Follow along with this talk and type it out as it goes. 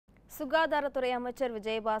சுகாதாரத்துறை அமைச்சர்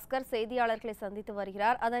விஜயபாஸ்கர் செய்தியாளர்களை சந்தித்து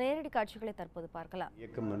வருகிறார். அதன் நேரடி காட்சிகளை தற்போது பார்க்கலாம்.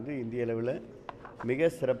 இயக்கம் இந்திய அளவில் மிக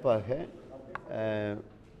சிறப்பாக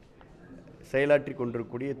செயலாற்றி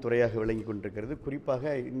கொண்டிருக்கக்கூடிய துறையாக விளங்கி கொண்டிருக்கிறது.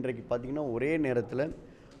 குறிப்பாக இன்றைக்கு பார்த்திங்கன்னா ஒரே நேரத்தில்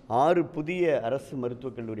 6 புதிய அரசு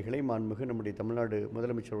மருத்துவக் கல்லூரிகளை மாண்புமிகு நம்முடைய தமிழ்நாடு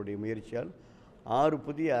முதலமைச்சருடைய முயற்சியால் 6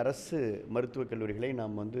 புதிய அரசு மருத்துவக் கல்லூரிகளை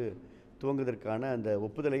நாம் துவங்குவதற்கான அந்த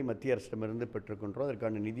ஒப்புதலை மத்திய அரசிடமிருந்து பெற்றுக்கொண்டோம்.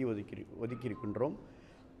 அதற்கான நிதி ஒதுக்கியிருக்கின்றோம்.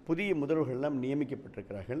 புதிய முதல்வர்கள்லாம்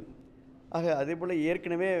நியமிக்கப்பட்டிருக்கிறார்கள். ஆக அதே போல்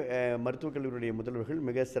ஏற்கனவே மருத்துவக் கல்லூரியுடைய முதல்வர்கள்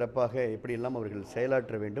மிக சிறப்பாக எப்படியெல்லாம் அவர்கள்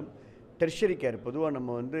செயலாற்ற வேண்டும். டெர்ஷரி கேர் பொதுவாக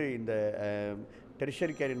நம்ம இந்த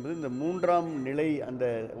டெர்ஷரி கேர் என்பது இந்த 3ஆம் நிலை அந்த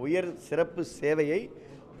உயர் சிறப்பு சேவையை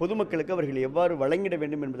பொதுமக்களுக்கு அவர்கள் எவ்வாறு வழங்கிட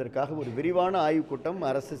வேண்டும் என்பதற்காக ஒரு விரிவான ஆய்வுக் கூட்டம்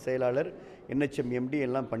அரசு செயலாளர் NHM MD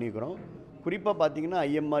எல்லாம் பண்ணிக்கிறோம். குறிப்பாக பார்த்திங்கன்னா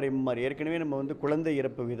IMR MR ஏற்கனவே நம்ம குழந்தை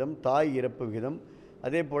இறப்பு விகிதம், தாய் இறப்பு விகிதம்,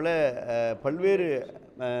 அதே போல் பல்வேறு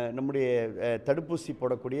நம்முடைய தடுப்பூசி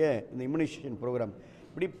போடக்கூடிய இந்த இம்யூனைசேஷன் ப்ரோக்ராம்,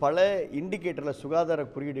 இப்படி பல இண்டிகேட்டரில் சுகாதார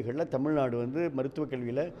குறியீடுகளில் தமிழ்நாடு மருத்துவக்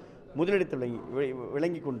கல்வியில் முதலிடத்தில்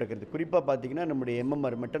விளங்கி கொண்டிருக்கிறது. குறிப்பாக பார்த்திங்கன்னா நம்முடைய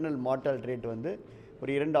MMR மெட்டர்னல் மார்டாலிட்டி ரேட்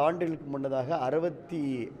ஒரு 2 ஆண்டுகளுக்கு முன்னதாக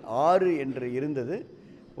 66 என்று இருந்தது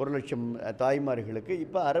 1 லட்சம் தாய்மார்களுக்கு.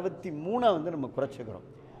 இப்போ 63 நம்ம குறைச்சிக்கிறோம்.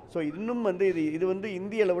 ஸோ இன்னும் இது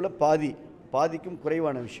இந்திய அளவில் பாதிக்கும்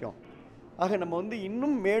குறைவான விஷயம். ஆக நம்ம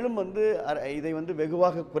இன்னும் மேலும் இதை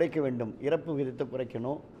வெகுவாக குறைக்க வேண்டும். இறப்பு விகிதத்தை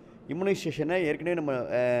குறைக்கணும். இம்யூனைசேஷனை ஏற்கனவே நம்ம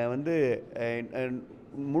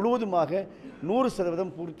முழுவதுமாக 100%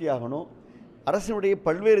 பூர்த்தியாகணும். அரசினுடைய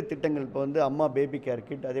பல்வேறு திட்டங்கள் இப்போ அம்மா பேபி கேர்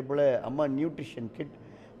கிட், அதே போல் அம்மா நியூட்ரிஷன் கிட்,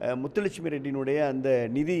 முத்துலட்சுமி ரெட்டியினுடைய அந்த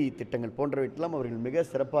நிதி திட்டங்கள் போன்றவற்றெல்லாம் அவர்கள் மிக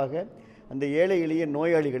சிறப்பாக அந்த ஏழை எளிய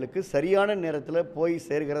நோயாளிகளுக்கு சரியான நேரத்தில் போய்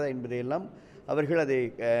சேர்கிறதா என்பதையெல்லாம் அவர்கள் அதை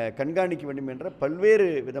கண்காணிக்க வேண்டும் என்ற பல்வேறு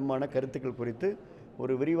விதமான கருத்துக்கள் குறித்து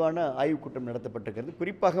ஒரு விரிவான ஆய்வுக் கூட்டம் நடத்தப்பட்டிருக்கிறது.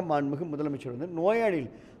 குறிப்பாக மாண்புமிகு முதலமைச்சர்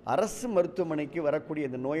நோயாளிகள் அரசு மருத்துவமனைக்கு வரக்கூடிய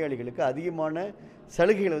இந்த நோயாளிகளுக்கு அதிகமான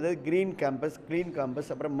சலுகைகள், கிரீன் கேம்பஸ், க்ளீன் கேம்பஸ்,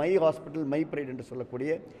 அப்புறம் மை ஹாஸ்பிட்டல், மை பிரைட் என்று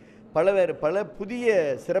சொல்லக்கூடிய பல புதிய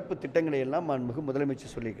சிறப்பு திட்டங்களை எல்லாம் மாண்புமிகு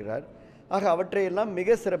முதலமைச்சர் சொல்லியிருக்கிறார். ஆக அவற்றையெல்லாம்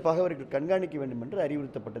மிக சிறப்பாக அவர்கள் கண்காணிக்க வேண்டும் என்று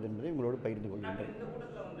அறிவுறுத்தப்பட்டது என்பதை உங்களோடு பகிர்ந்து கொள்கின்றேன்.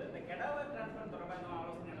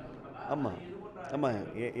 ஆமாம்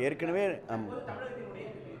ஏற்கனவே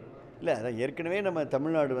இல்லை, அதான் ஏற்கனவே நம்ம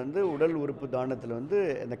தமிழ்நாடு உடல் உறுப்பு தானத்தில்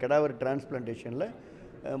இந்த கெடாவர் டிரான்ஸ்பிளான்டேஷனில்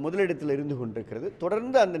முதலிடத்தில் இருந்து கொண்டிருக்கிறது.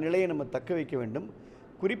 தொடர்ந்து அந்த நிலையை நம்ம தக்க வைக்க வேண்டும்.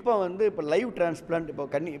 குறிப்பாக இப்போ லைவ் டிரான்ஸ்பிளான்ட்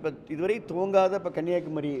இப்போ இதுவரை துவங்காத இப்போ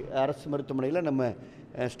கன்னியாகுமரி அரசு மருத்துவமனையில் நம்ம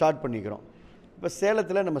ஸ்டார்ட் பண்ணிக்கிறோம். இப்போ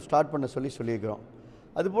சேலத்தில் நம்ம ஸ்டார்ட் பண்ண சொல்லியிருக்கிறோம்.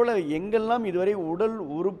 அதுபோல் எங்கெல்லாம் இதுவரை உடல்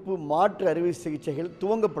உறுப்பு மாற்று அறுவை சிகிச்சைகள்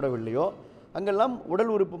துவங்கப்படவில்லையோ அங்கெல்லாம் உடல்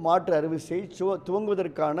உறுப்பு மாற்று அறுவை சிகிச்சை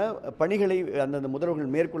துவங்குவதற்கான பணிகளை அந்தந்த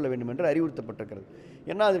முதல்வர்கள் மேற்கொள்ள வேண்டும் என்று அறிவுறுத்தப்பட்டிருக்கிறது.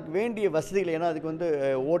 ஏன்னா அதுக்கு வேண்டிய வசதிகள், ஏன்னா அதுக்கு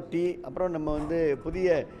OT, அப்புறம் நம்ம புதிய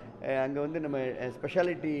அங்கே நம்ம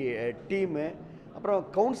ஸ்பெஷாலிட்டி டீமு, அப்புறம்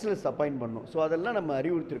கவுன்சிலர்ஸ் அப்பாயின்ட் பண்ணணும். ஸோ அதெல்லாம் நம்ம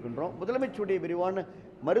அறிவுறுத்திருக்கின்றோம். முதலமைச்சருடைய விரிவான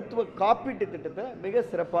மருத்துவ காப்பீட்டு திட்டத்தை மிக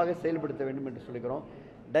சிறப்பாக செயல்படுத்த வேண்டும் என்று சொல்லிக்கிறோம்.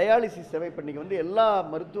 டயாலிசிஸ் சேவை பண்ணிக்க எல்லா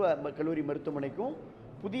கல்லூரி மருத்துவமனைக்கும்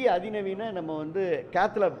புதிய அதிநவீன நம்ம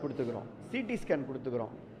கேத்லாப் கொடுத்துக்கிறோம், CT ஸ்கேன்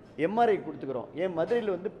கொடுத்துக்கிறோம், MRI கொடுத்துக்கிறோம். ஏன்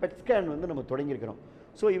மதுரையில் பெட் ஸ்கேன் நம்ம தொடங்கியிருக்கிறோம்.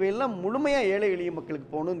 ஸோ இவையெல்லாம் முழுமையாக ஏழை எளிய மக்களுக்கு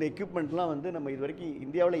போகணும். இந்த எக்யூப்மெண்ட்லாம் நம்ம இது வரைக்கும்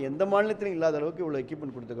இந்தியாவில் எந்த மாநிலத்திலும் இல்லாத அளவுக்கு இவ்வளோ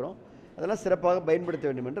எக்யூப்மெண்ட் கொடுத்துக்கிறோம். அதெல்லாம் சிறப்பாக பயன்படுத்த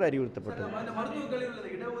வேண்டும் என்று அறிவுறுத்தப்பட்டது.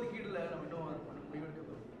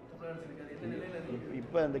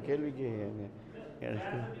 இப்போ அந்த கேள்விக்கு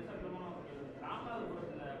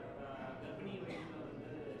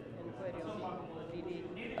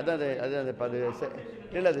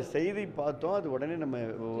அது செய்தி பார்த்தோம். அது உடனே நம்ம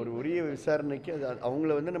ஒரு உரிய விசாரணைக்கு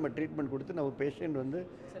அவங்கள நம்ம ட்ரீட்மெண்ட் கொடுத்து நம்ம பேஷண்ட்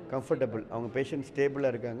கம்ஃபர்டபுள், அவங்க பேஷண்ட்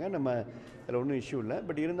ஸ்டேபிளாக இருக்காங்க. நம்ம அதில் ஒன்றும் இஷ்யூ இல்லை.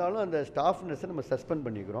 பட் இருந்தாலும் அந்த ஸ்டாஃப் நர்ஸை நம்ம சஸ்பெண்ட்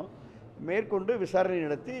பண்ணிக்கிறோம். மேற்கொண்டு விசாரணை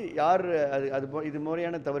நடத்தி யார் இது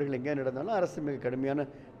முறையான தவறுகள் எங்கே நடந்தாலும் அரசு மிக கடுமையான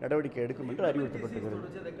நடவடிக்கை எடுக்கும் என்று அறிவுறுத்தப்பட்டிருக்கிறது.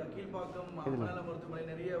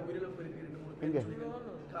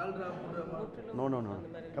 நோ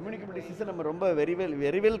கம்யூனிகபிள் டிசீஸை நம்ம ரொம்ப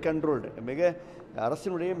வெரி வெல் கண்ட்ரோல்டு.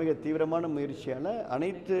 அரசினுடைய மிக தீவிரமான முயற்சியால்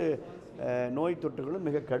அனைத்து நோய் தொற்றுகளும்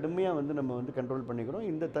மிக கடுமையாக நம்ம கண்ட்ரோல் பண்ணிக்கிறோம்.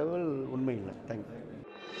 இந்த தகவல் உண்மை இல்லை. தேங்க்யூ.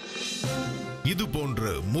 இது போன்ற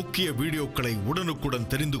முக்கிய வீடியோக்களை உடனுக்குடன்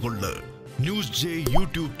தெரிந்து கொள்ள NewsJ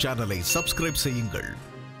YouTube சேனலை சப்ஸ்கிரைப் செய்யுங்கள்.